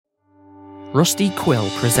Rusty Quill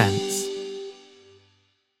presents.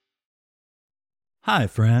 Hi,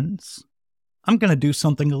 friends. I'm going to do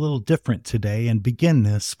something a little different today and begin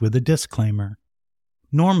this with a disclaimer.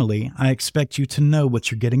 Normally, I expect you to know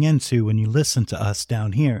what you're getting into when you listen to us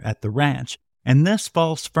down here at the ranch, and this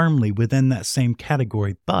falls firmly within that same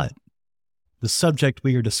category, but the subject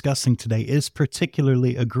we are discussing today is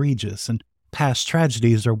particularly egregious, and past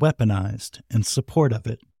tragedies are weaponized in support of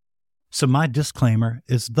it. So my disclaimer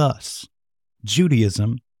is thus: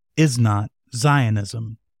 Judaism is not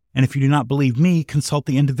Zionism. And if you do not believe me, consult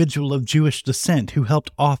the individual of Jewish descent who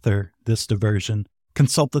helped author this diversion.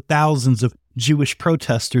 Consult the thousands of Jewish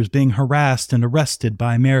protesters being harassed and arrested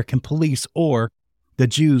by American police, or the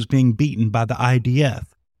Jews being beaten by the IDF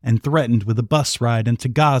and threatened with a bus ride into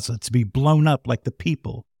Gaza to be blown up like the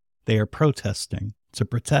people they are protesting to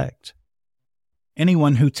protect.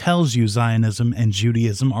 Anyone who tells you Zionism and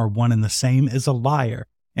Judaism are one and the same is a liar,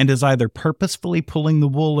 and is either purposefully pulling the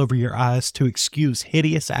wool over your eyes to excuse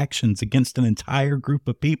hideous actions against an entire group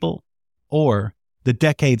of people, or the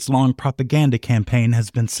decades-long propaganda campaign has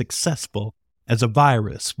been successful as a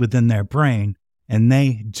virus within their brain, and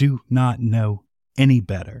they do not know any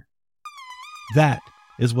better. That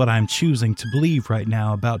is what I'm choosing to believe right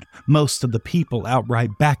now about most of the people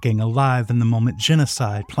outright backing a live-in-the-moment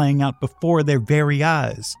genocide playing out before their very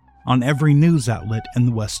eyes on every news outlet in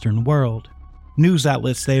the Western world. News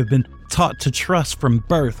outlets they have been taught to trust from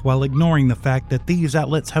birth, while ignoring the fact that these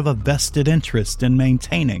outlets have a vested interest in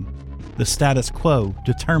maintaining the status quo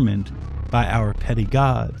determined by our petty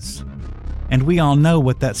gods. And we all know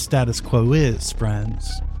what that status quo is, friends.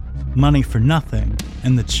 Money for nothing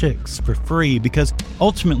and the chicks for free, because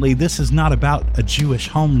ultimately this is not about a Jewish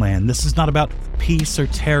homeland. This is not about peace or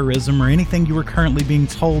terrorism or anything you are currently being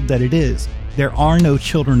told that it is. There are no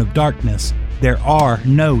children of darkness. There are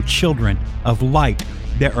no children of light.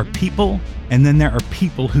 There are people, and then there are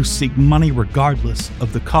people who seek money regardless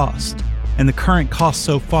of the cost. And the current cost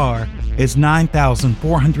so far is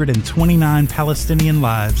 9,429 Palestinian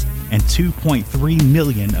lives and 2.3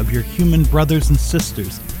 million of your human brothers and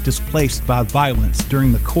sisters displaced by violence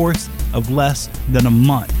during the course of less than a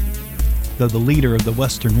month, though the leader of the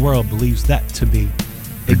Western world believes that to be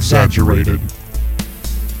exaggerated.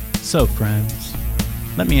 So, friends,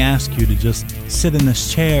 let me ask you to just sit in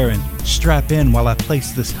this chair and strap in while I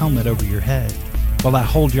place this helmet over your head, while I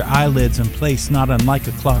hold your eyelids in place not unlike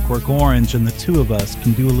a clockwork orange, and the two of us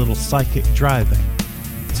can do a little psychic driving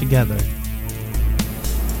together.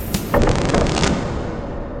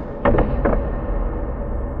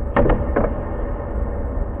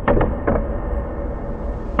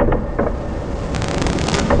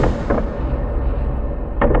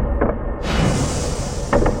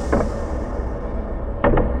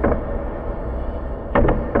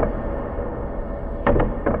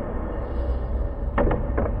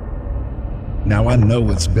 Now I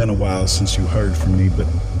know it's been a while since you heard from me, but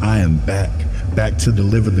I am back to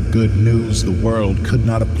deliver the good news the world could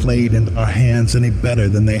not have played into our hands any better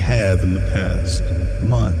than they have in the past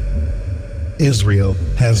month. Israel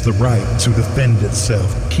has the right to defend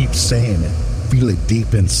itself. Keep saying it. Feel it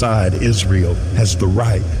deep inside. Israel has the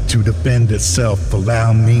right to defend itself.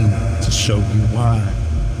 Allow me to show you why.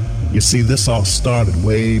 You see, this all started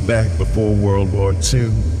way back before World War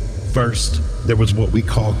II. First, there was what we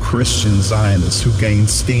call Christian Zionists who gained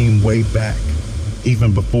steam way back,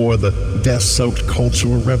 even before the death-soaked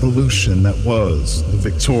cultural revolution that was the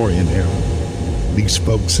Victorian era. These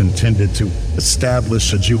folks intended to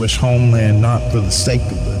establish a Jewish homeland not for the sake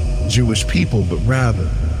of the Jewish people, but rather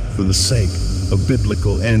for the sake of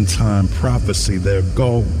biblical end-time prophecy. Their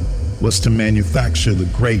goal was to manufacture the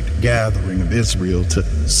great gathering of Israel, to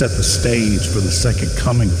set the stage for the second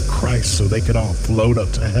coming of Christ so they could all float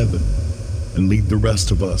up to heaven and lead the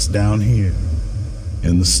rest of us down here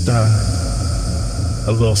in the sky.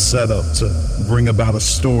 A little setup to bring about a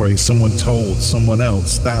story someone told someone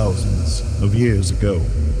else thousands of years ago.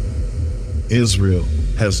 Israel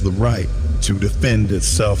has the right to defend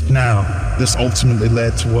itself. Now, this ultimately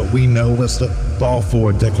led to what we know as the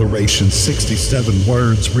Balfour Declaration, 67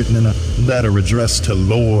 words written in a letter addressed to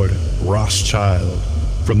Lord Rothschild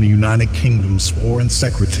from the United Kingdom's Foreign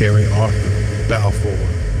Secretary Arthur Balfour,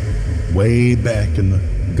 way back in the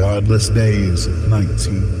godless days of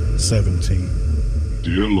 1917.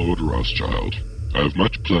 Dear Lord Rothschild, I have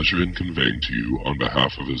much pleasure in conveying to you, on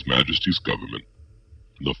behalf of His Majesty's government,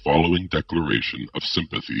 the following declaration of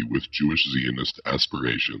sympathy with Jewish Zionist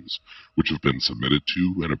aspirations, which have been submitted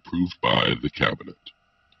to and approved by the Cabinet.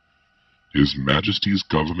 His Majesty's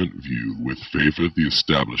government view with favor the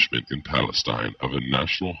establishment in Palestine of a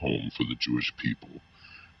national home for the Jewish people,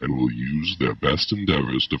 and will use their best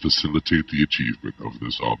endeavors to facilitate the achievement of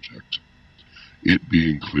this object. It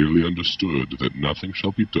being clearly understood that nothing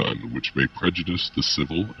shall be done which may prejudice the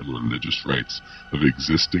civil and religious rights of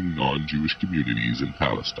existing non-Jewish communities in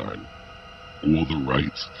Palestine, or the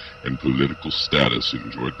rights and political status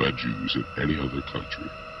enjoyed by Jews in any other country.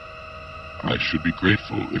 I should be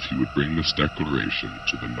grateful if you would bring this declaration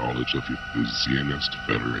to the knowledge of the Zionist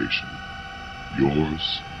Federation.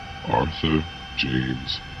 Yours, Arthur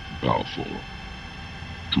James Balfour.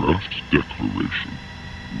 Draft Declaration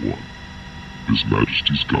 1. His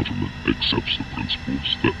Majesty's government accepts the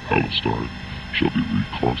principles that Palestine shall be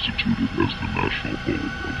reconstituted as the national home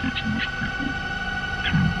of the Jewish people.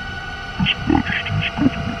 2. His Majesty's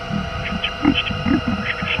government will use its best endeavors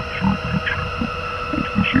to secure the achievement of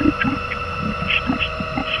this object and will discuss the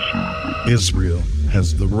necessary. Israel has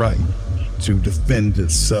the right to defend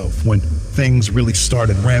itself. When things really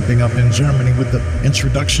started ramping up in Germany with the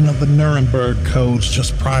introduction of the Nuremberg Codes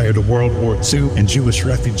just prior to World War II, and Jewish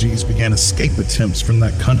refugees began escape attempts from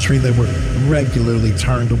that country, they were regularly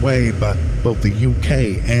turned away by both the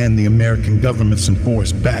UK and the American governments and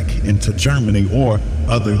forced back into Germany or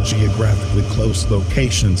other geographically close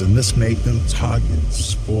locations, and this made them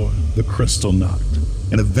targets for the Kristallnacht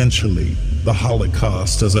and eventually the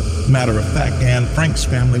Holocaust. As a matter of fact, Anne Frank's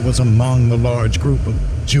family was among the large group of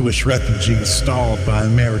Jewish refugees stalled by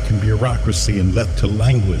American bureaucracy and left to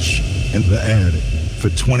languish in the attic for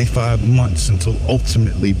 25 months until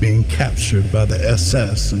ultimately being captured by the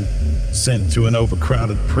SS and sent to an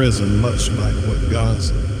overcrowded prison, much like what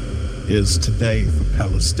Gaza is today for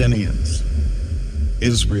Palestinians.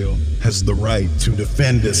 Israel has the right to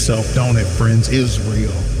defend itself, don't it, friends?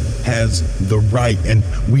 Israel has the right, and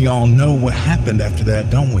we all know what happened after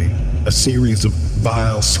that, don't we? A series of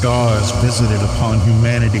vile scars visited upon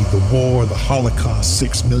humanity, the war, the Holocaust,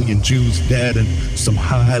 6 million Jews dead, and some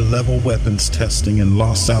high-level weapons testing in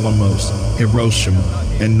Los Alamos, Hiroshima,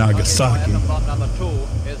 and Nagasaki. Plot number 2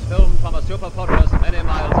 is filmed from a superfortress many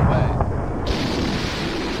miles away.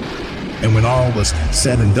 And when all was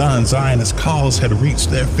said and done, Zionist cause had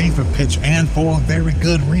reached their fever pitch, and for a very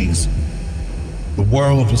good reason. The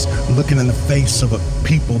world was looking in the face of a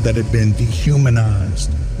people that had been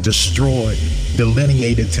dehumanized, destroyed,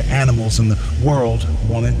 delineated to animals, and the world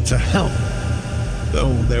wanted to help.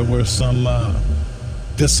 Though there were some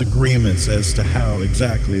disagreements as to how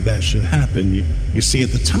exactly that should happen. You see,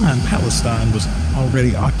 at the time, Palestine was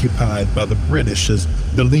already occupied by the British, as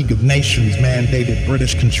the League of Nations mandated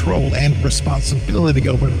British control and responsibility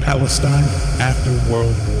over Palestine after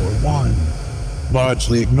World War I,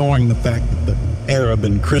 largely ignoring the fact that the Arab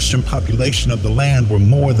and Christian population of the land were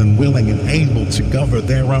more than willing and able to govern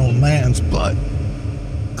their own lands. But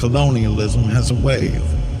colonialism has a way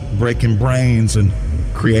of breaking brains and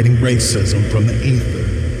creating racism from the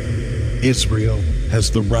ether. Israel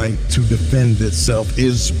has the right to defend itself.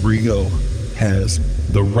 Israel has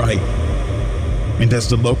the right. And as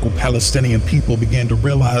the local Palestinian people began to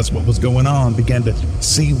realize what was going on, began to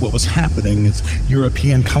see what was happening, as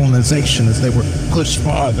European colonization, as they were pushed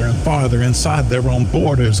farther and farther inside their own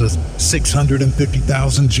borders, as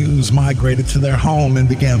 650,000 Jews migrated to their home and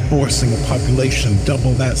began forcing a population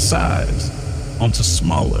double that size onto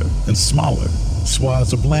smaller and smaller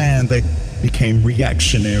swaths of land, they became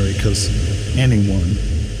reactionary, because anyone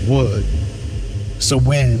would. So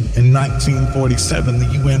when, in 1947, the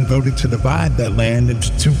UN voted to divide that land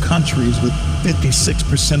into two countries with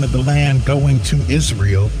 56% of the land going to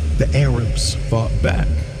Israel, the Arabs fought back.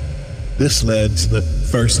 This led to the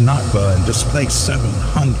first Nakba and displaced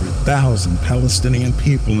 700,000 Palestinian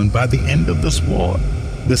people, and by the end of this war,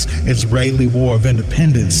 this Israeli War of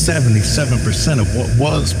Independence, 77% of what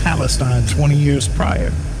was Palestine 20 years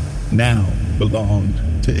prior now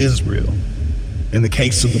belonged to Israel. In the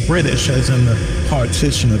case of the British, as in the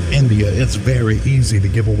partition of India, it's very easy to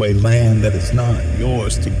give away land that is not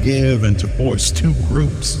yours to give and to force two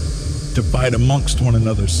groups to fight amongst one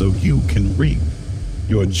another so you can reap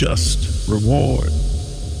your just reward.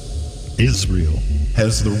 Israel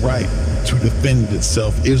has the right to defend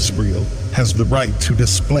itself. Israel has the right to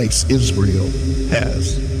displace. Israel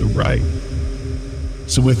has the right.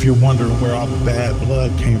 So if you're wondering where all the bad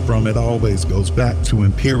blood came from, it always goes back to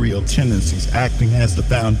imperial tendencies acting as the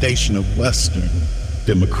foundation of Western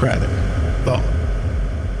democratic thought.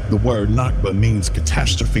 The word Nakba means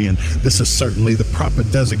catastrophe, and this is certainly the proper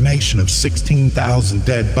designation of 16,000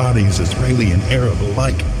 dead bodies, Israeli and Arab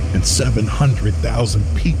alike, and 700,000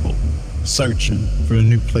 people searching for a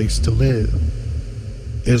new place to live.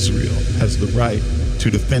 Israel has the right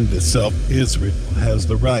to defend itself. Israel has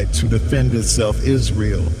the right to defend itself.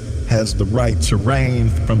 Israel has the right to reign.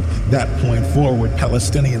 From that point forward,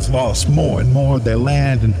 Palestinians lost more and more of their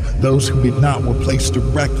land, and those who did not were placed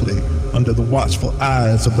directly under the watchful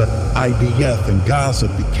eyes of the IDF, and Gaza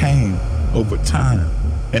became, over time,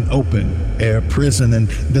 an open-air prison. And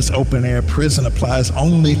this open-air prison applies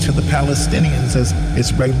only to the Palestinians, as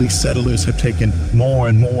Israeli settlers have taken more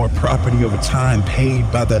and more property over time, paid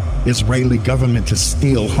by the Israeli government to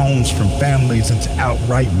steal homes from families and to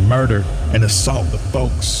outright murder and assault the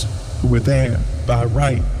folks who were there by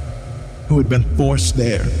right, who had been forced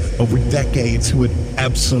there over decades, who had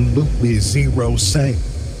absolutely zero say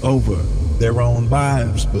over their own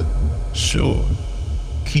lives. But sure,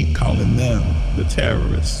 keep calling them the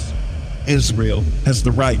terrorists. Israel has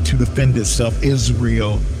the right to defend itself.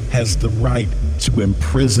 Israel has the right to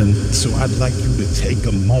imprison. So I'd like you to take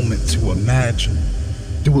a moment to imagine.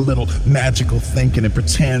 Do a little magical thinking and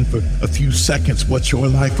pretend for a few seconds what your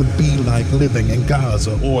life would be like living in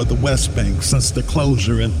Gaza or the West Bank since the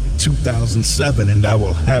closure in 2007, and I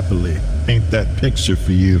will happily paint that picture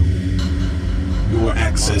for you. Your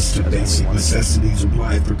access to basic necessities of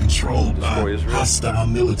life are controlled by hostile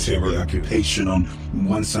military occupation. On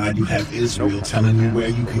one side, you have Israel telling you where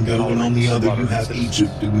you can go, and on the other, you have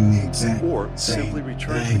Egypt doing the exact same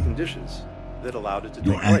thing. Conditions that allowed it to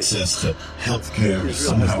Your access to health care is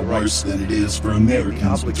somehow worse than it is for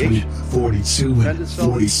Americans. Between 42 and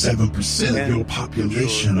 47% of your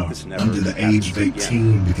population are under the age of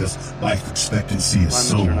 18 because life expectancy is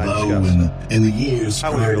so low. In the years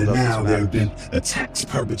prior to now, there have been attacks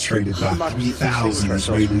perpetrated by 3,000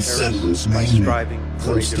 Israeli settlers, mainly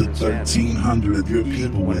close to 1,300 of your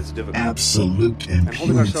people with absolute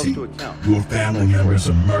impunity. Your family members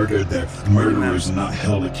are murdered, their murderers are not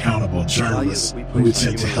held accountable. Journalists who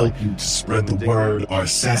attempt to help you to spread the word are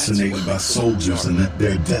assassinated by soldiers, and that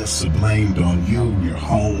their deaths are blamed on you. Your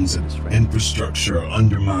homes and infrastructure are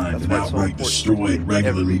undermined and outright destroyed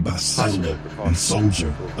regularly by settler and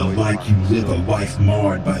soldier alike. You live a life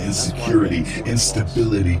marred by insecurity,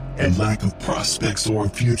 instability, and lack of prospects or a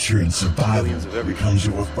future, and survival becomes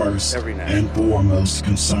your first and foremost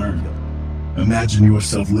concern. Imagine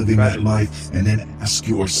yourself living that life and then ask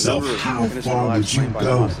yourself, how far would you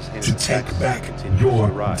go to take back your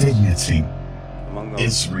dignity?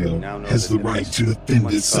 Israel has the right to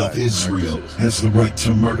defend itself. Israel has the right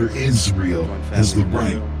to murder. Israel has the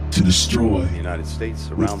right to destroy.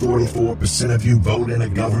 With 44% of you vote in a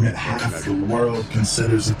government, half the world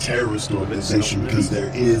considers a terrorist organization because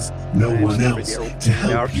there is no one else to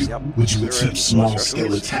help you. Would you attempt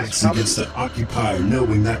small-scale attacks against the occupier,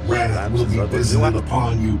 knowing that wrath will be visited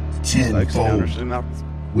upon you tenfold?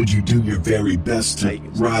 Would you do your very best to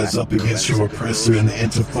rise up against your oppressor in the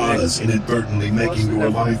intifadas, inadvertently making your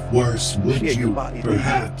life worse? Would you,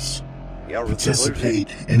 perhaps, participate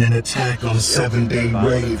in an attack on a 7-day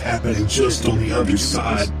rave happening just on the other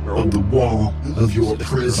side of the wall of your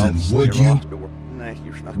prison? Would you?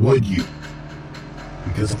 Would you?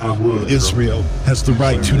 Because I would. Israel has the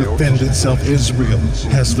right to defend itself. Israel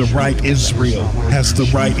has the right. Israel has the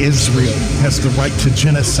right. Israel has the right to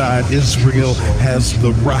genocide. Israel has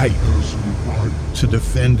the right to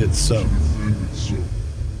defend itself.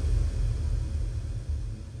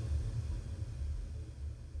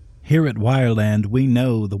 Here at Wireland, we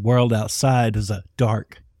know the world outside is a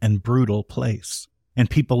dark and brutal place, and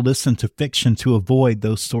people listen to fiction to avoid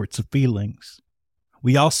those sorts of feelings.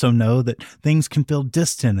 We also know that things can feel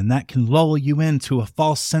distant, and that can lull you into a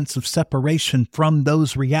false sense of separation from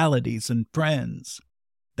those realities and friends.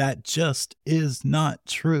 That just is not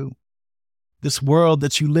true. This world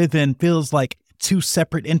that you live in feels like two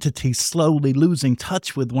separate entities slowly losing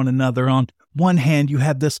touch with one another. On one hand, you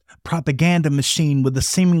have this propaganda machine with a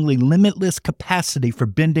seemingly limitless capacity for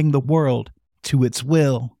bending the world to its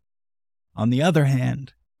will. On the other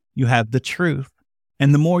hand, you have the truth.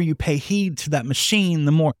 And the more you pay heed to that machine,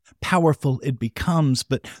 the more powerful it becomes.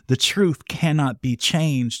 But the truth cannot be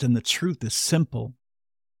changed, and the truth is simple.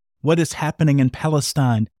 What is happening in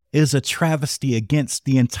Palestine is a travesty against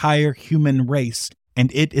the entire human race,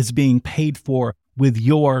 and it is being paid for with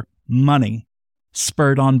your money,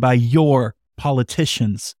 spurred on by your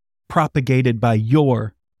politicians, propagated by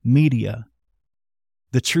your media.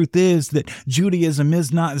 The truth is that Judaism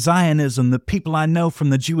is not Zionism. The people I know from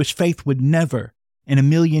the Jewish faith would never, in a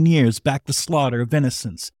million years, back the slaughter of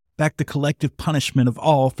innocents, back the collective punishment of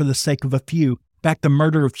all for the sake of a few, back the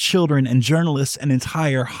murder of children and journalists and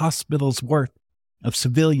entire hospitals' worth of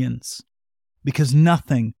civilians. Because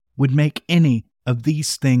nothing would make any of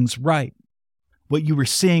these things right. What you were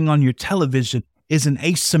seeing on your television is an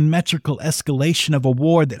asymmetrical escalation of a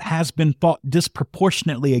war that has been fought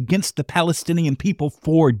disproportionately against the Palestinian people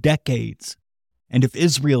for decades. And if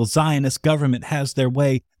Israel's Zionist government has their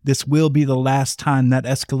way, this will be the last time that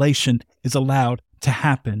escalation is allowed to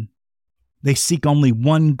happen. They seek only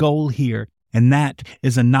one goal here, and that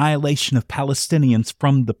is annihilation of Palestinians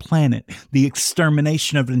from the planet, the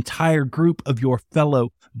extermination of an entire group of your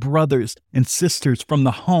fellow brothers and sisters from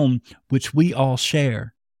the home which we all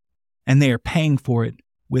share. And they are paying for it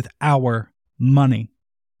with our money.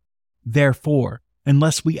 Therefore,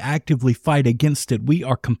 unless we actively fight against it, we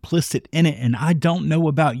are complicit in it, and I don't know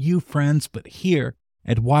about you, friends, but here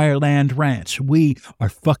at Wireland Ranch, we are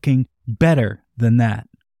fucking better than that.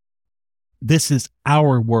 This is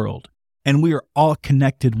our world, and we are all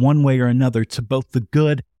connected one way or another to both the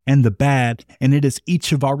good and the bad, and it is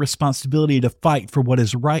each of our responsibility to fight for what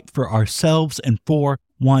is right for ourselves and for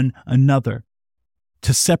one another.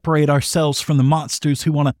 To separate ourselves from the monsters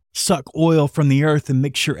who want to suck oil from the earth and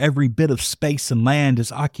make sure every bit of space and land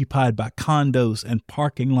is occupied by condos and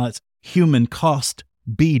parking lots. Human cost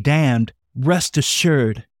be damned. Rest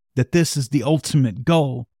assured that this is the ultimate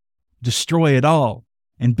goal. Destroy it all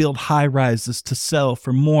and build high-rises to sell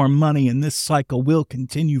for more money, and this cycle will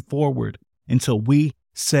continue forward until we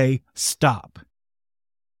say stop.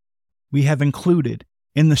 We have included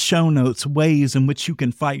in the show notes ways in which you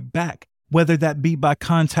can fight back, whether that be by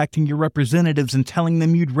contacting your representatives and telling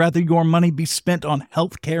them you'd rather your money be spent on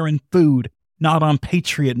healthcare and food, not on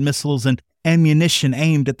Patriot missiles and ammunition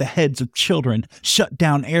aimed at the heads of children. Shut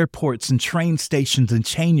down airports and train stations and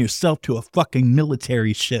chain yourself to a fucking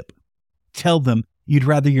military ship. Tell them you'd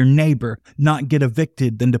rather your neighbor not get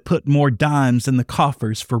evicted than to put more dimes in the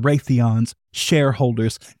coffers for Raytheon's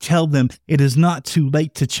shareholders. Tell them it is not too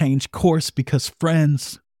late to change course because,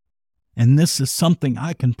 friends, and this is something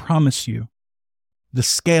I can promise you, the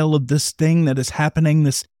scale of this thing that is happening,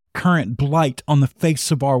 this current blight on the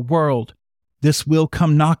face of our world, this will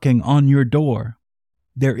come knocking on your door.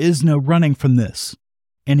 There is no running from this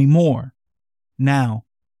anymore. Now,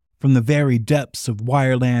 from the very depths of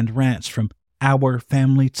Wireland Ranch, from our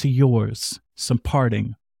family to yours, some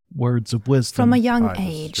parting words of wisdom. From a young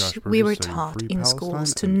age, we were taught in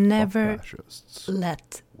schools to never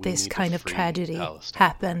let this kind of tragedy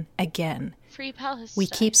happen again. Free Palestine. We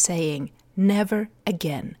keep saying, never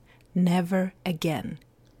again, never again.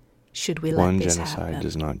 Should we let this happen? One genocide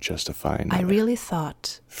does not justify another. I really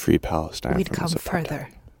thought Free Palestine we'd from come this apartheid. further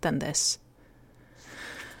than this.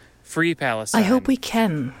 Free Palestine. I hope we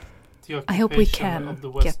can. I hope we can of the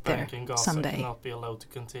West get there Bank and Gaza someday. cannot be allowed to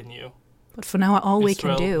continue. But for now, all we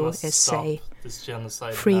can Israel do must is stop say, this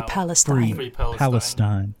genocide Free now. Palestine. Free Palestine.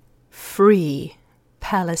 Palestine. Free A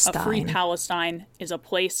Palestine. free Palestine is a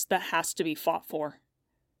place that has to be fought for.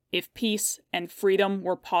 If peace and freedom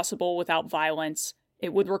were possible without violence,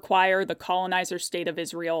 it would require the colonizer state of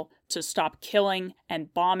Israel to stop killing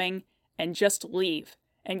and bombing and just leave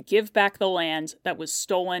and give back the land that was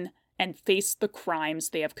stolen and face the crimes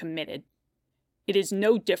they have committed. It is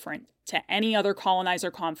no different to any other colonizer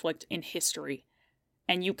conflict in history,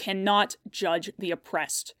 and you cannot judge the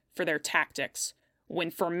oppressed for their tactics, when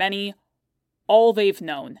for many, all they've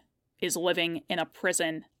known is living in a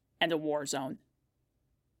prison and a war zone.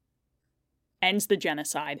 Ends the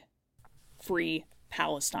genocide. Free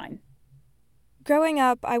Palestine. Growing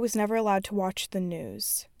up, I was never allowed to watch the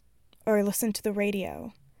news or listen to the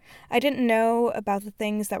radio. I didn't know about the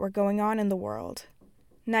things that were going on in the world.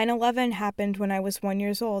 9/11 happened when I was 1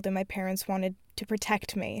 year old, and my parents wanted to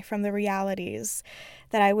protect me from the realities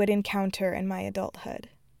that I would encounter in my adulthood.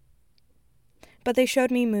 But they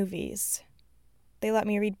showed me movies. They let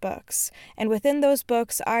me read books, and within those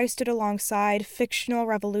books, I stood alongside fictional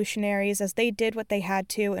revolutionaries as they did what they had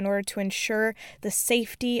to in order to ensure the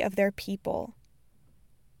safety of their people.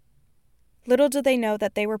 Little did they know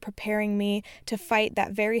that they were preparing me to fight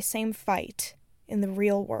that very same fight in the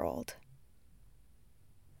real world.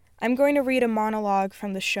 I'm going to read a monologue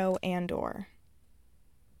from the show Andor.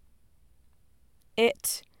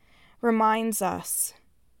 It reminds us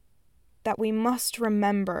that we must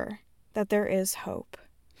remember that there is hope.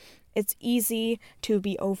 It's easy to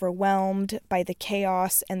be overwhelmed by the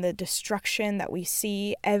chaos and the destruction that we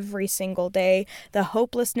see every single day, the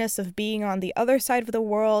hopelessness of being on the other side of the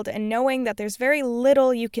world and knowing that there's very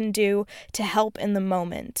little you can do to help in the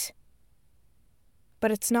moment.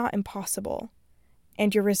 But it's not impossible,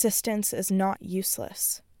 and your resistance is not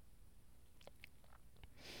useless.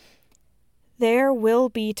 There will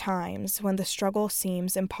be times when the struggle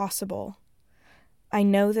seems impossible. I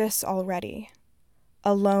know this already.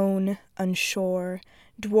 Alone, unsure,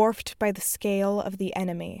 dwarfed by the scale of the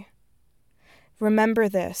enemy. Remember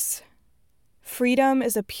this. Freedom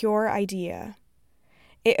is a pure idea.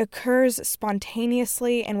 It occurs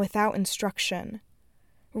spontaneously and without instruction.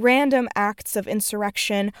 Random acts of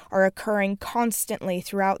insurrection are occurring constantly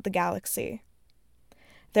throughout the galaxy.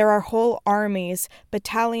 There are whole armies,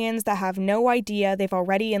 battalions that have no idea they've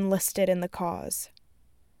already enlisted in the cause.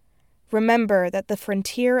 Remember that the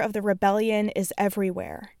frontier of the rebellion is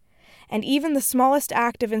everywhere, and even the smallest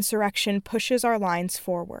act of insurrection pushes our lines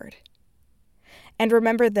forward. And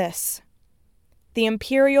remember this: the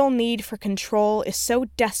imperial need for control is so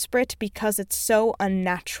desperate because it's so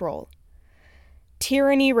unnatural.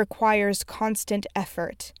 Tyranny requires constant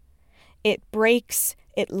effort. It breaks,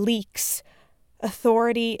 it leaks.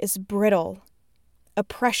 Authority is brittle.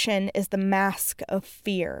 Oppression is the mask of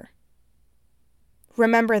fear.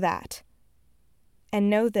 Remember that. And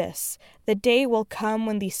know this: the day will come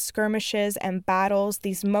when these skirmishes and battles,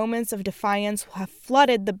 these moments of defiance, will have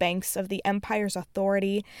flooded the banks of the Empire's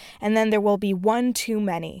authority, and then there will be one too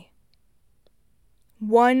many.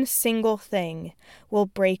 One single thing will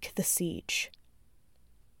break the siege.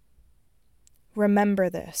 Remember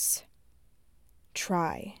this.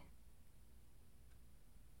 Try.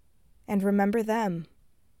 And remember them.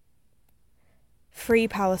 Free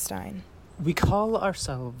Palestine. We call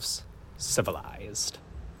ourselves civilized.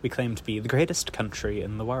 We claim to be the greatest country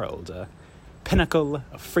in the world, a pinnacle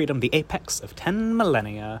of freedom, the apex of 10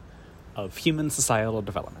 millennia of human societal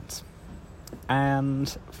development. And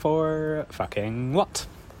for fucking what?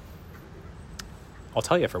 I'll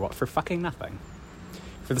tell you for what. For fucking nothing.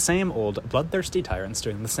 For the same old bloodthirsty tyrants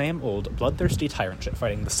doing the same old bloodthirsty tyrant shit,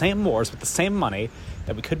 fighting the same wars with the same money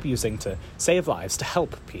that we could be using to save lives, to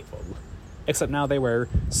help people. Except now they wear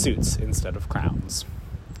suits instead of crowns.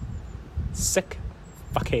 Sick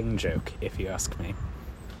fucking joke, if you ask me.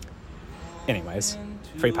 Anyways,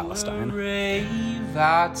 free Palestine. Rave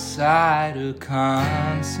outside a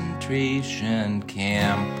concentration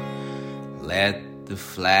camp. Let the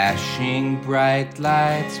flashing bright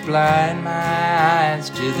lights blind my eyes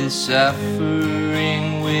to the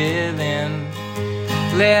suffering within.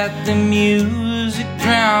 Let the music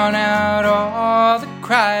drown out all the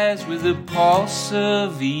cries with the pulse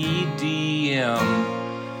of EDM.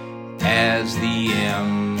 As the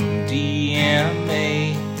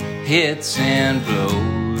MDMA hits and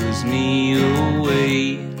blows me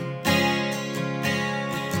away.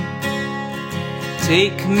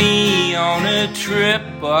 Take me on a trip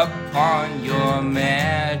upon your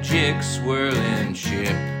magic swirling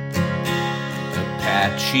ship.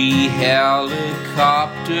 Apache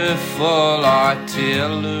helicopter full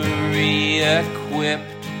artillery equipped.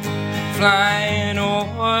 Flying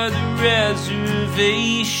over the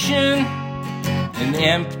reservation and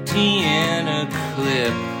emptying a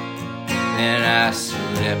clip. Then I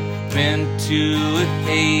slip into a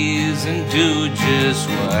haze and do just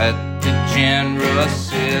what the general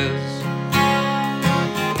says.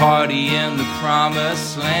 Party in the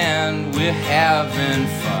promised land, we're having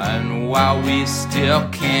fun while we still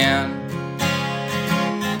can.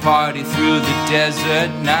 Party through the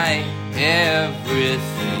desert night,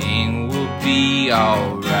 everything will be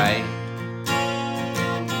alright.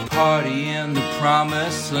 Party in the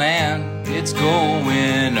promised land, it's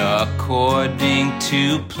going according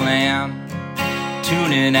to plan.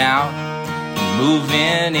 Tuning out,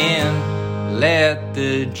 moving in, let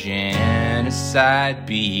the genocide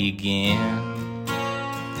begin.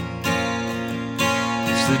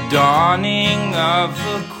 It's the dawning of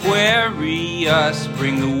Aquarius,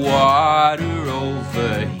 bring the water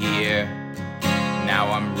over here.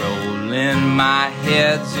 Now I'm rolling my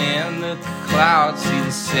heads in the clouds, see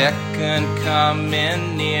the second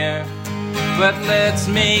coming near. But let's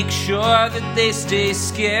make sure that they stay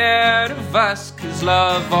scared of us, 'cause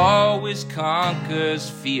love always conquers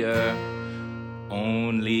fear.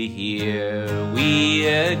 Only here we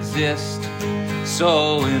exist,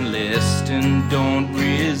 so enlist and don't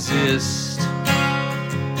resist.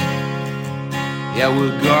 Yeah,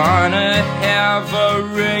 we're gonna have a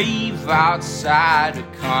rave outside a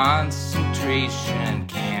concentration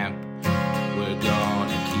camp. We're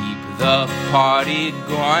gonna keep the party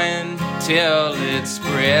going till it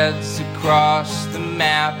spreads across the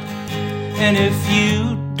map. And if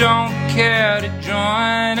you don't care to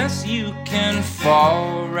join us, you can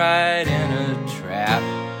fall right in a trap.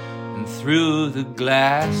 And through the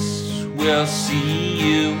glass, we'll see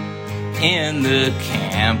you in the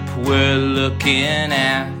camp we're looking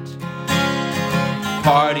at.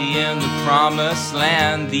 Party in the promised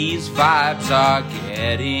land, these vibes are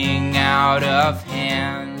getting out of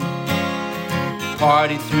hand.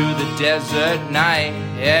 Party through the desert night,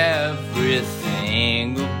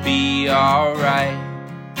 everything will be alright.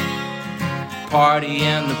 Party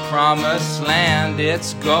in the promised land,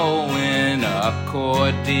 it's going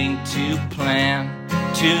according to plan.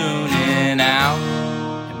 Tuning out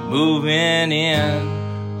moving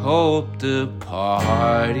in. Hope the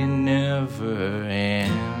party never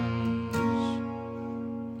ends.